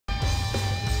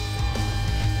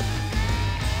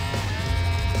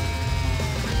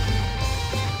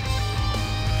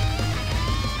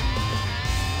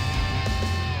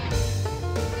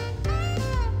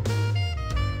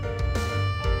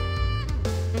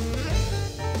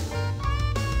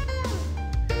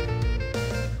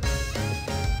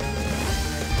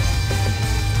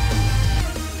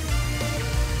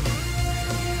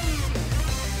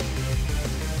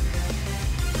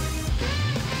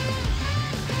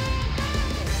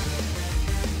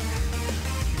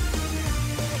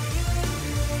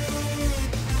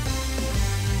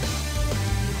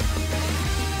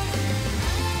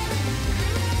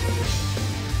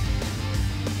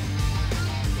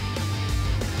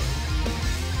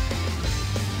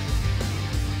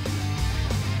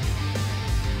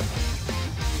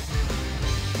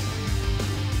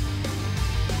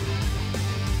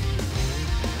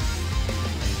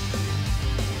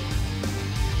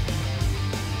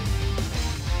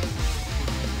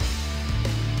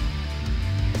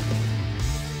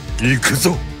行く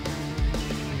ぞ。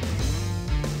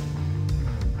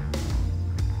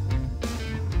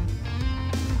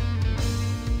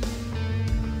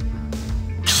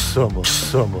貴様貴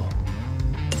様。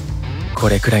こ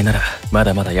れくらいならま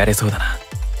だまだやれそうだな。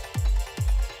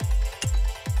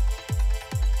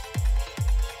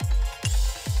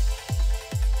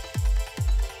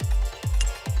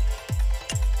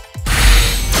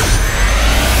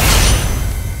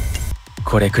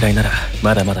これくらいなら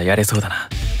まだまだやれそうだな。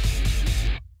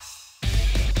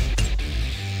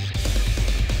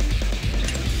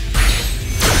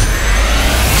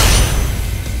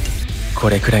こ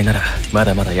れくらいならま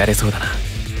だまだやれそうだな。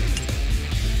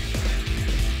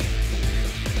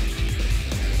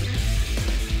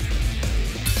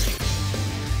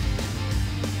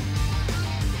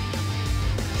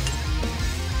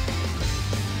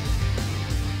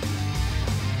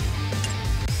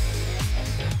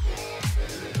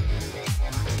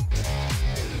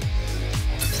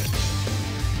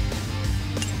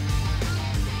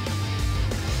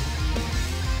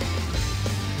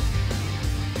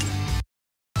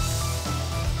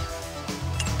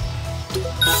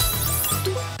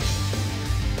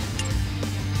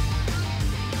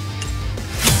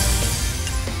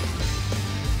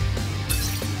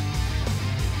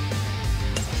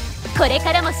これ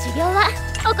からも修行は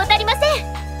怠りませ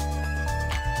ん。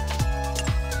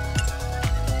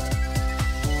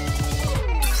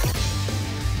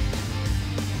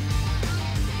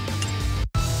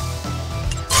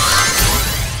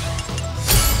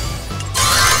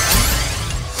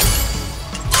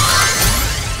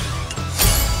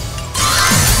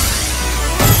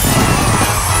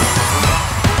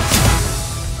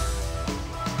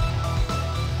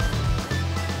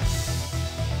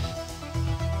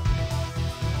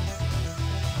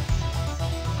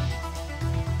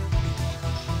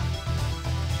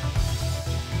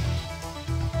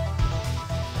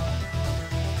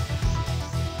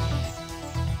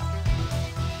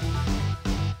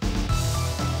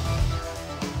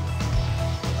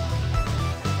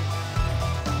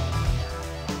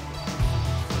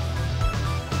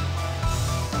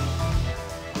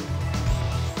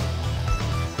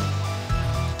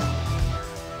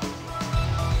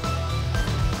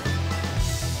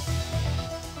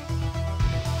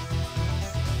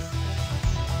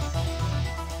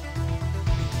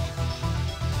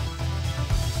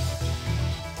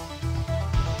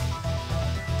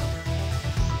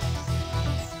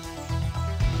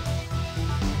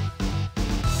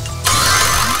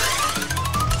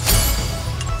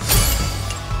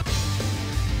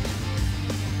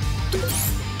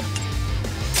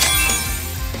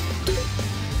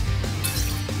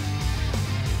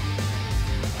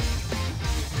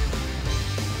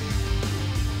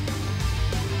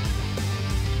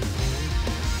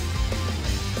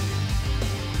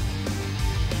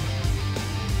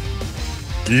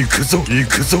行くぞ行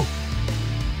くぞ。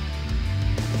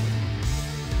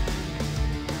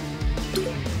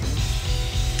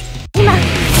今行く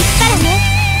からね。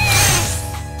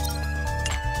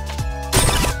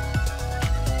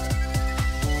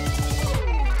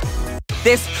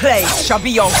This place shall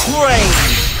be your grave.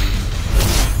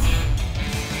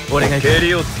 俺が蹴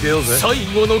りをつけようぜ。最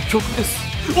後の曲です。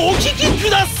お聴きく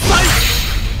ださい。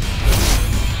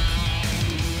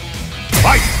フ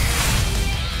ァイト。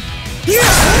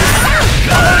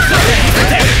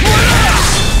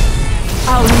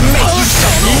I'll make you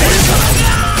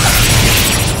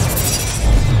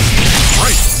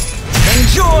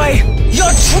enjoy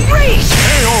your treat.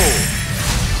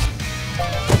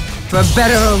 For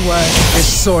better or worse, this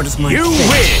sword is my You fate.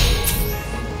 win.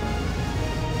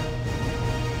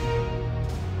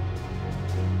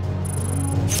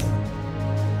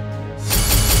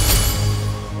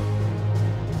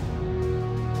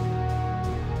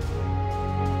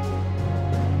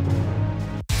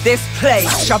 This place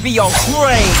shall be your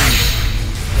grave.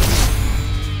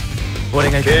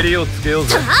 俺が蹴りをつけよう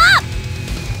ぜ。フ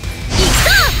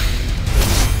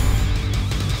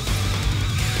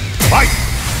ァイト。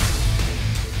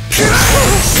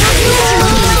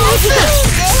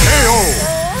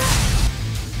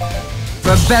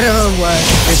For better or worse,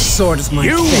 this sword is my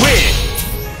You fate. win.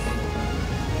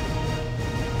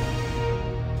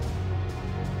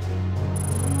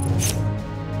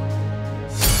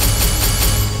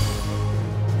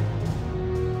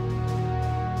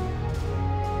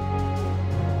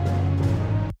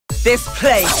 This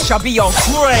place shall be your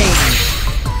grave.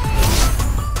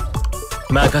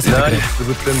 任せてくれ。何くす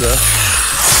ぶってんだ。フ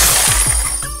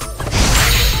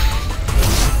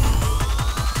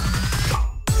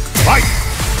ァイト。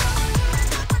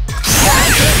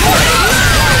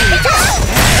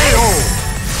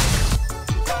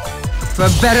For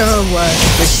better or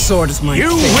worse, this sword is my You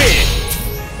fate. win!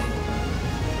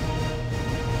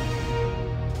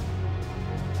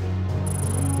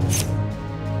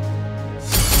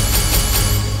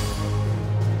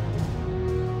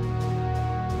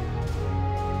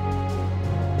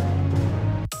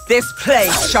 This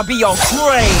place shall be your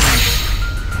grave!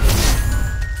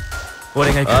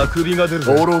 俺が行く。あくびが出る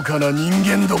ぜ。愚かな人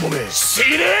間どもめ。死ね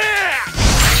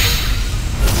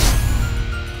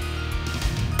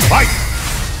ファイ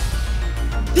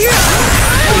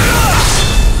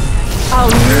I'll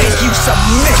make you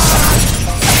submit!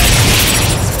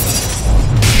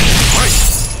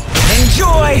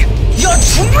 Enjoy your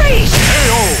treat!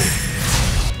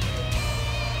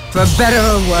 For better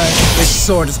or worse, this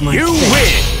sword is my You fate.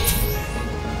 win!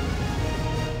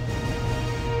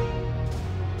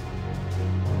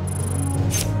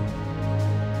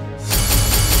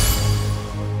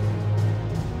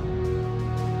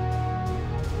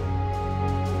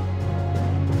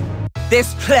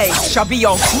 This place shall be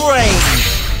your grave!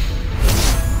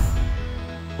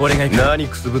 俺が行く。何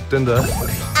くすぶってんだ。アテナオン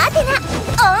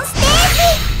ステ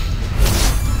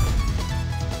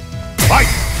ーファイ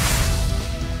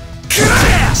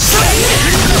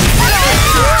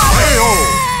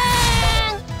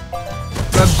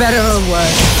For better or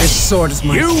worse, this sword is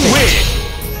my You fate. win!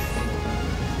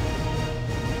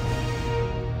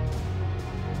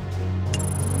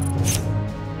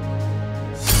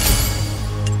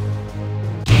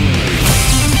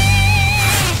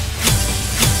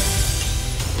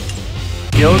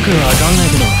 よくわかんない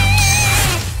け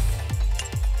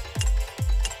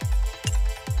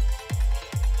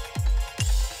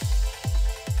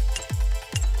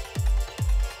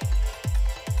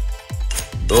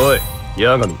ど。おい、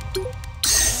ヤガミ。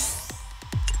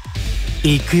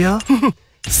行くよ。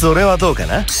それはどうか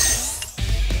な。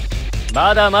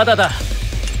まだまだだ。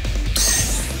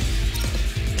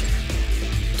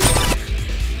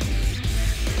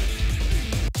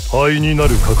灰にな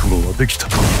る覚悟はできた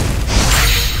か。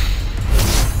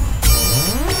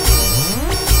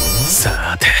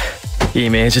さて、イ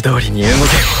メージ通りに動けよ。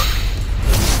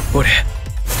俺。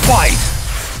ファイ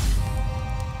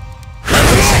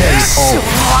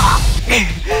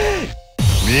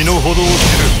身の程を知る。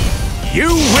 You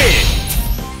win!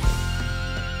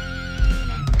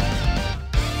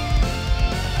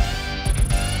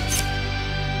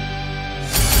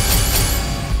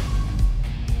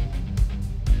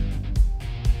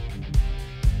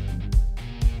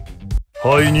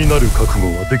 灰になる覚悟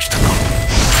はできたか。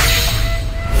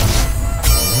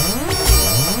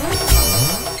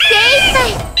精一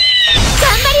杯頑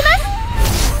張ります。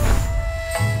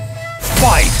フ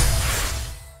ァイ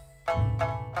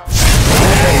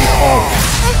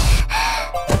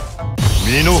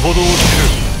身の程を知る。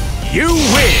 You win!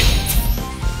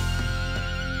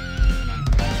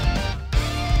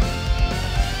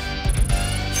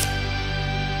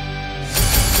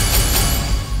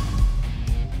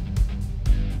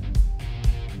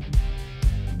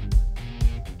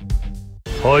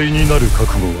 灰になる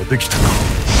覚悟はできたか。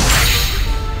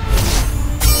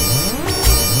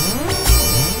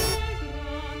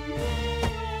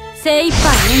精一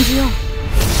杯演じよう。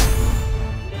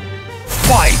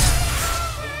ファイ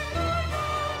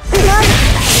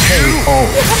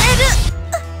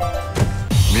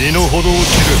身の程を知る。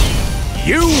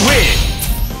 You win!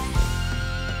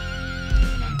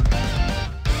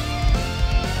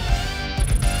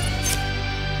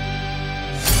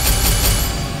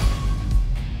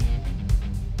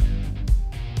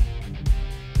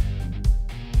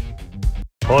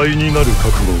 灰になる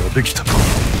覚悟はできたか。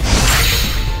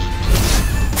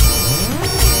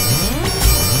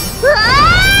うわ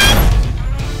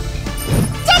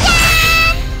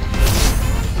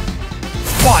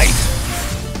ファイ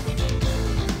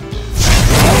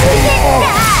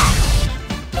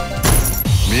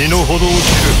身の程を知る。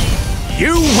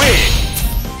 You win!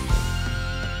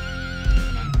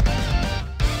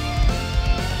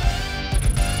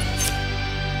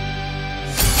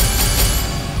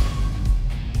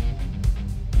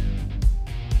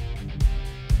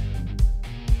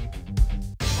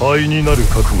 灰になる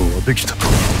覚悟はできたか。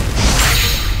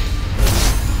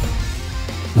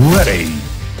 Ready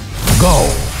Go!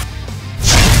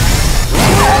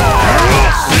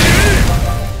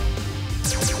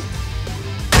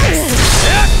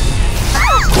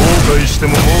 後悔して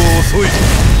ももう遅い。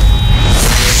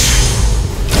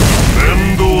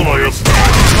面倒なやつだ。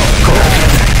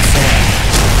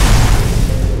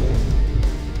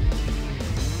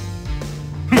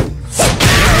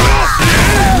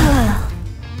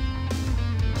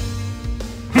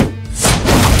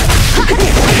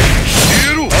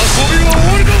消えろ。遊びは終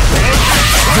わりだ。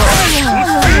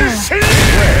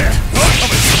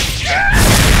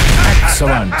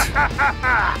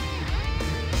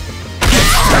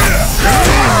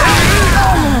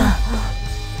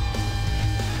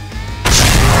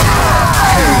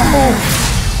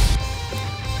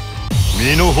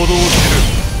身の程を知る。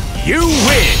 You win!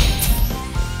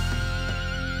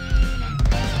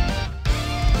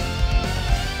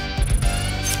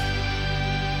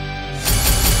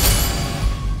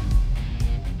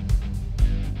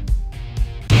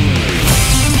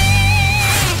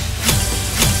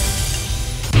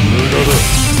 無駄だ。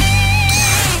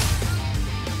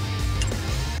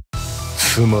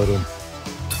つまらん。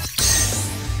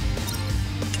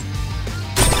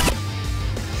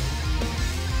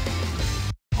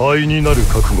灰になる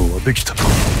覚悟はできた。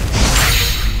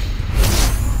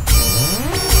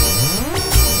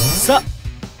さあ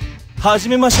始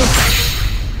めましょう。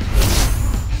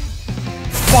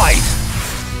Fight!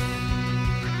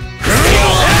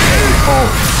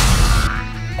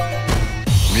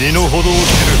 身の程を知る。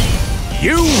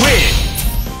 You win!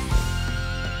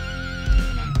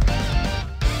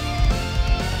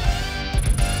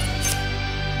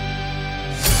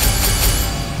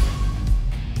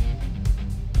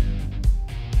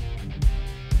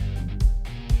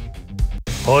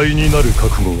 灰になる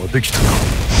覚悟はできたか。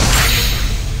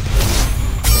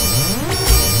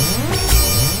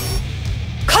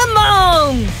Come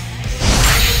on!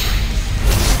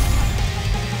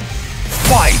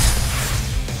 Fight!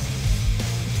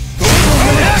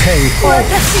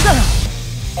 私が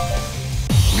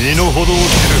身の程を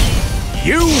知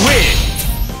る。 You win!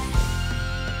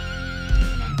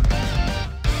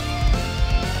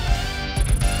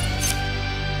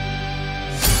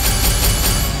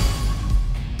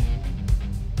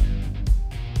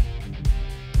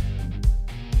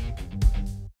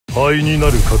 灰にな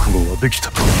る覚悟はでき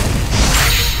たか。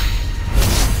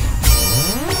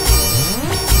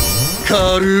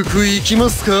軽くいきま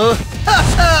すか。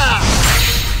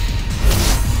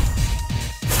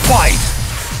 Fight!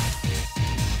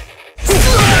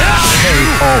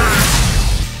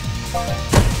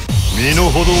 身の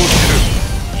程を知る。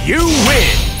 You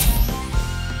win!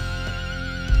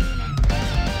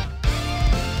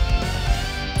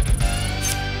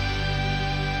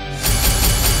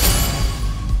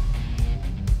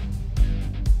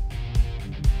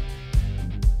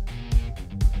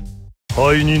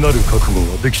 灰になる覚悟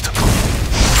はできたか。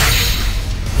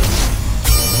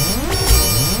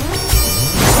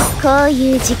こう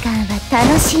いう時間は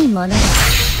楽しいものだ。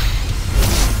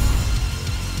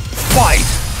 Fight!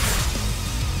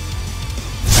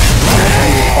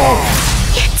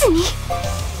 やつに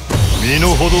身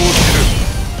の程を知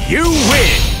る。 You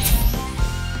win!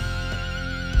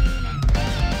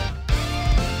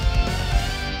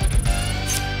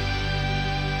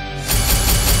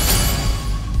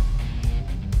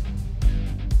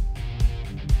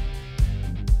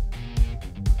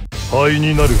 灰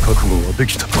になる覚悟はで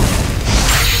きたか。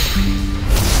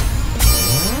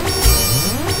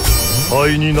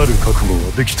灰になる覚悟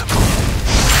はできたか。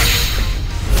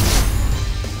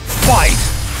 Fight!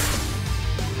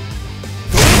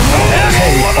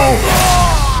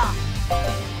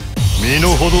 身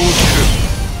の程を知る。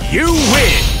 You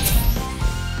win!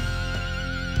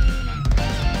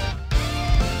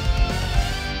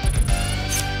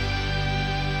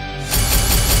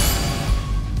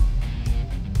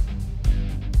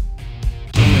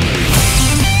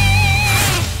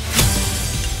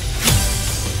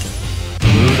 無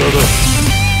駄だ。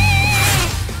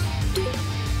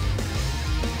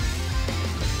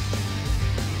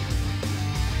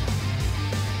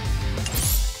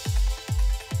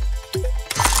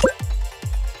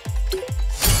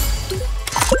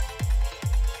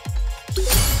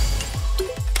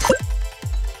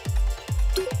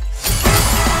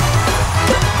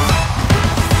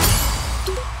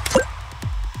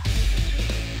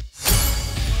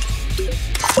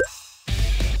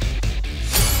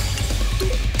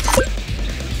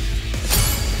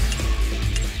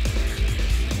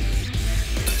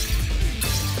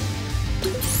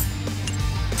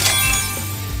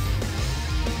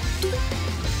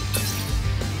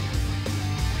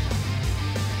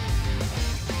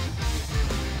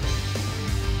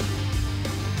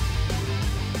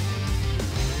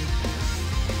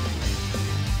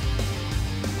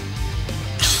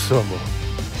貴様。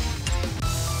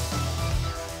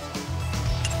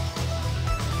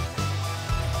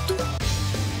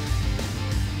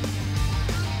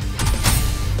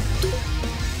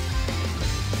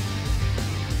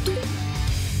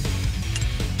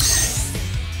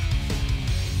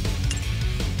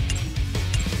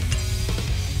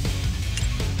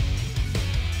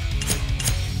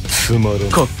つまらん。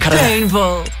こっからだ。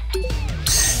 Painful!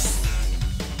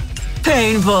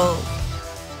 Painful!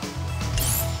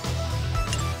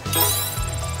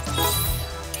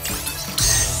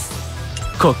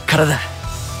 こっからだ。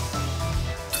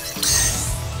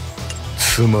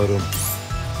つまらん。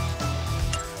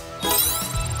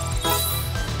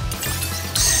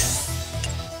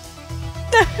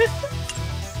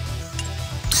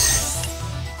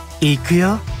行く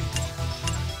よ。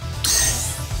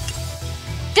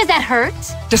 Does that hurt?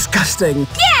 Disgusting.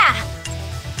 Yeah!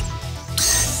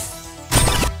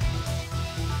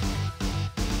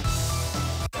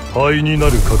 灰にな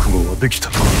る覚悟はできた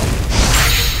か。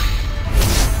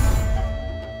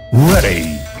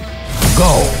 Ready, go!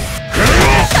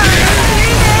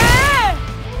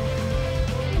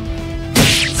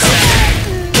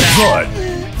 Good!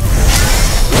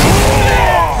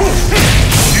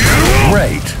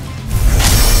 Great!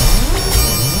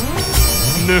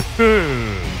 ぬふ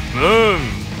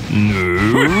ぬ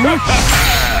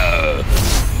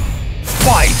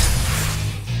Fight!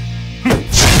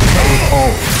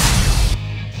 Oh,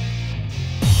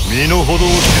 身の程を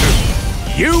知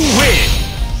る。 you win!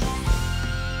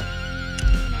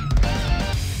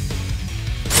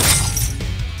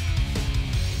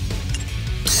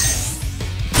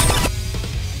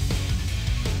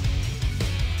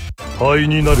 灰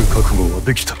になる覚悟は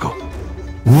できたか。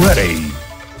 Ready,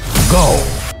 go!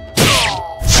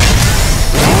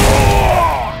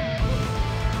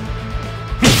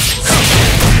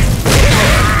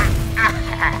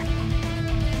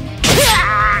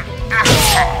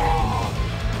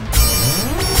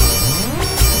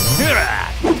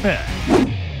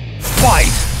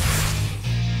 Fight!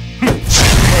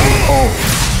 Oh,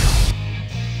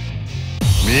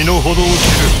 身の程を知る。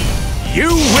 you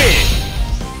win!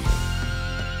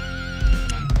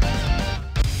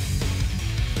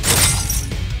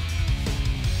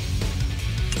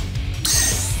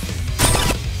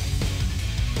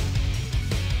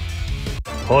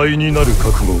 灰になる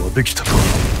覚悟はできたか。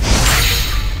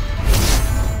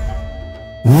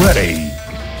 Ready,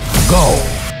 go!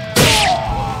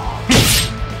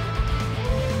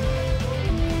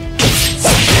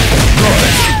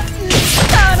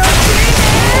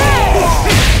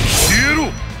 消え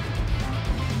ろ。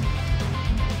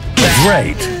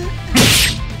 Great!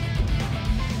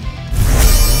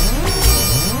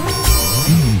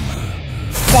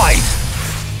 Fight!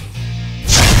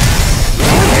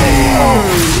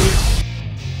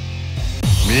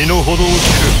 身の程を知る。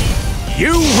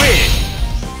 You win!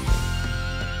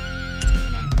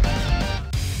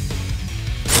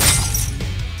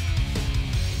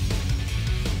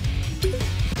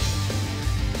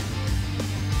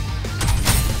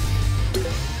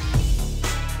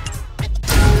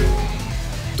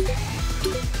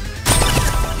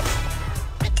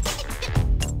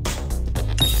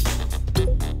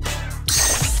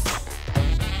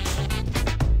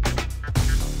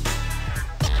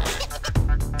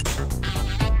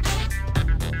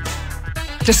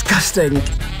 Disgusting.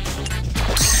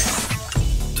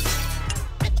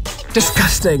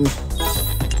 Disgusting.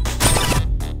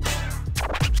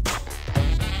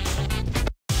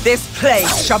 This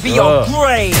place shall be your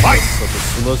grave.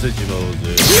 済ませちまおう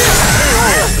ぜ。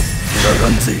なら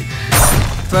んぜ。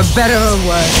 For better or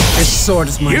worse, this sword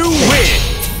is my You fate. win!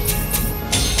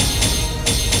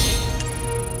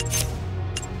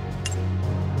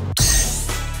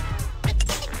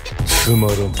 つま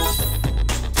らん。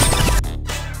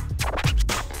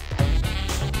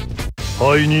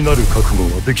灰になる覚悟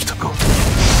はできたか。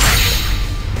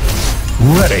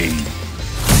 Ready,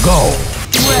 go!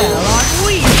 Well, aren't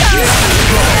we?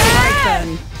 Right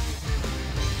then.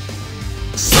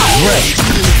 Great!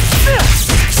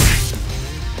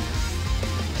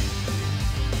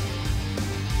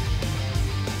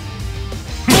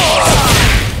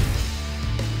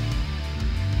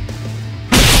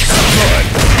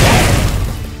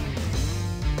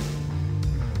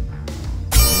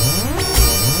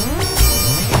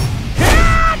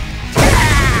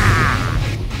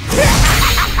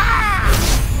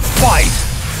 Fight!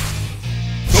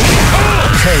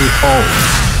 KO!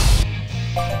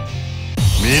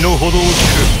 身の程を知る。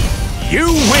 You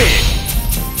win!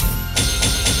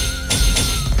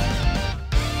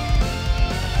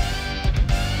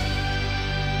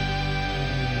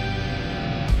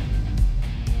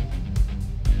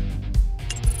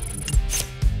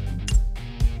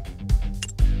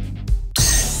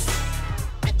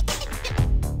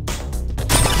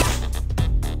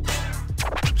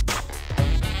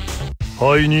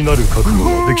 灰になる覚悟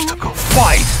はできたか。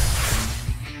 Fight!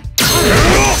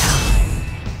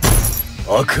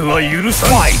 悪は許さん。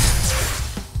 Fight!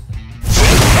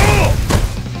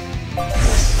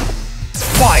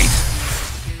 Fight!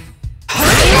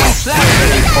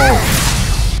 KO!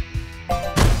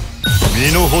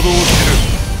 身の程を知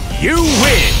る。 You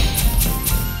win!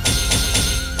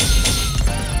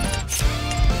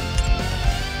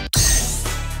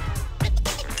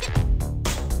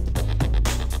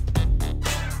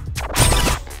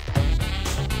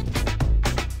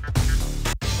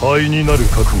 灰灰になる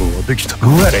覚悟はできたか。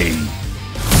 Ready.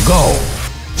 Go.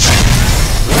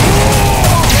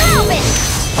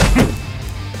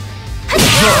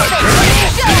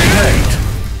 Great.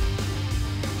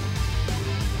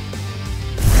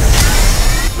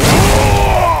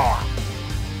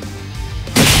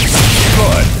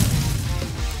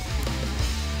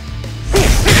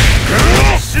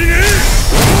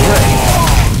 Good.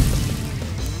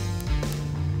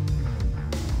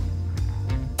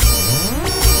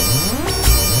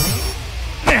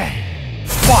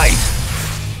 Fight.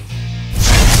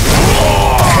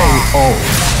 KO.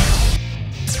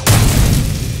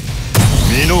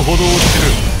 身の程を知る。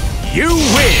 You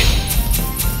win.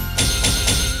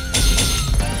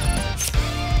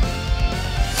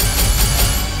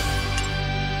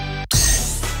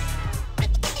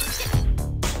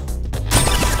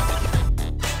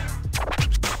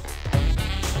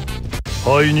「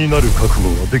灰になる覚悟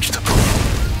はできたか。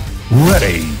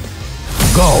 Ready.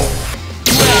 Go.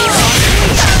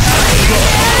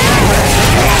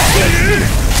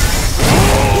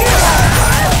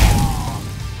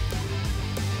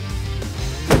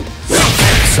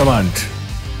 Excellent.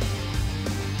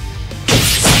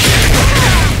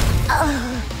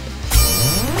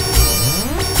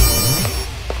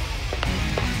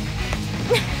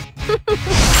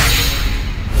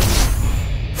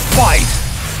 Fight.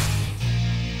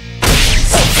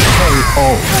 KO.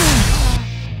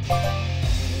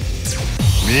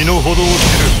 身の程を知る。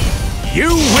 You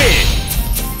win.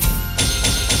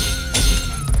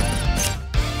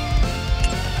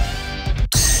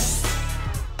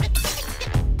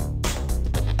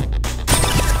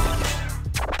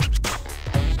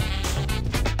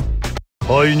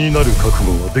 灰になる覚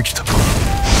悟はできたか。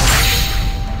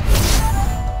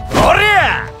おり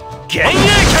ゃ幻影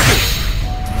客。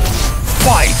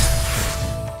 Fight.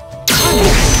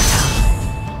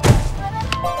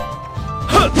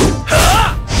 ほら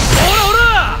ほら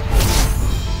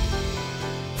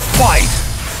Fight.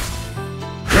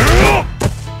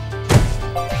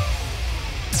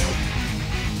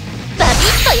 バビ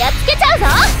ッとやっつけちゃうぞ。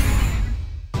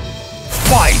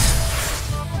 Fight.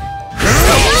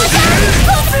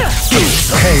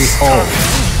 KO.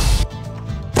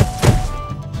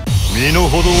 身の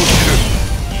程を知る。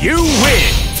 You win.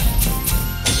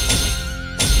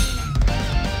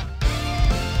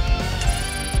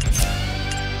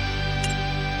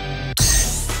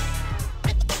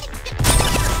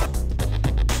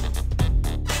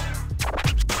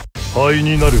 灰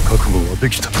になる覚悟はで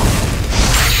きたか。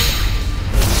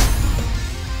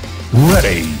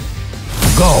 Ready.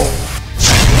 Go.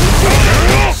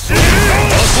 遊びは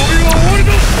終わり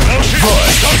だ。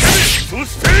そし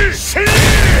てせい。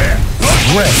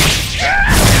 Great.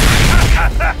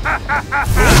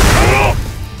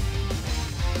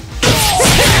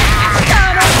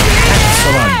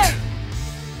 Excellent.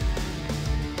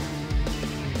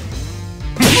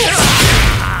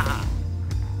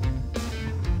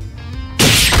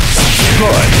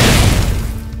 Good.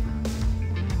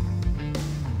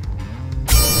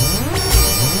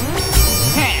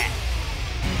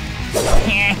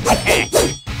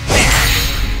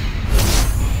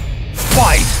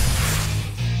 Fight.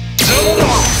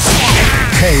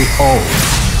 KO.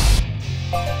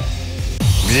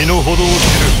 身の程を知る。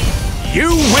 You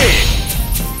win.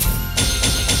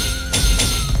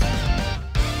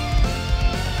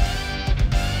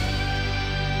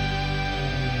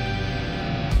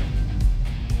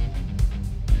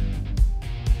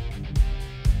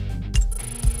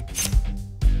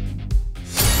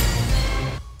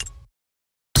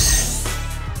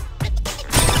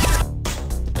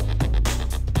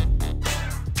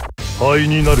 灰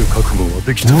になる覚悟は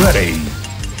できた。 Ready.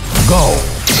 Go.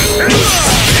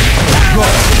 Go.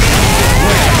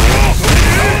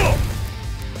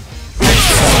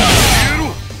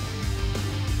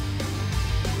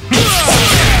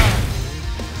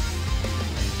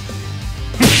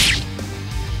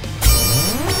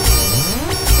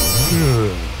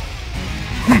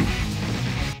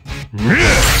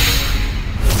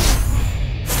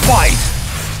 Fight.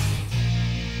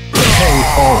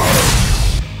 KO.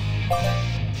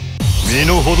 身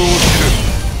の程を知る。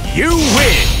 You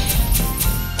win.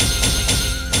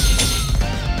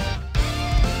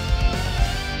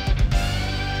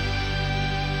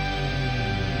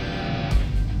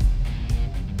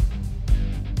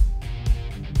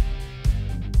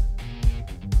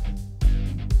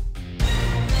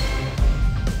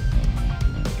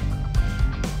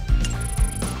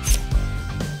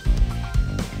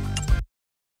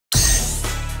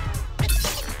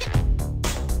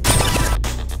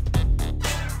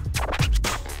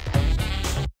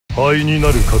 灰にな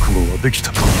る覚悟はでき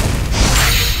たか。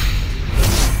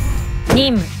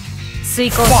任務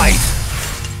遂行。カ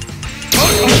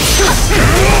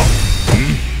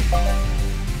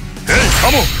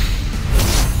モン。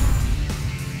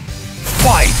フ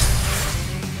ァイ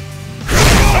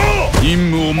ト。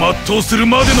任務を全うする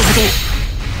までのこと。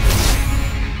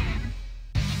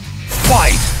ファ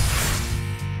イト。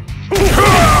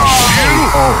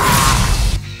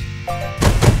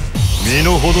身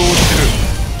の程を知る。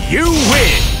You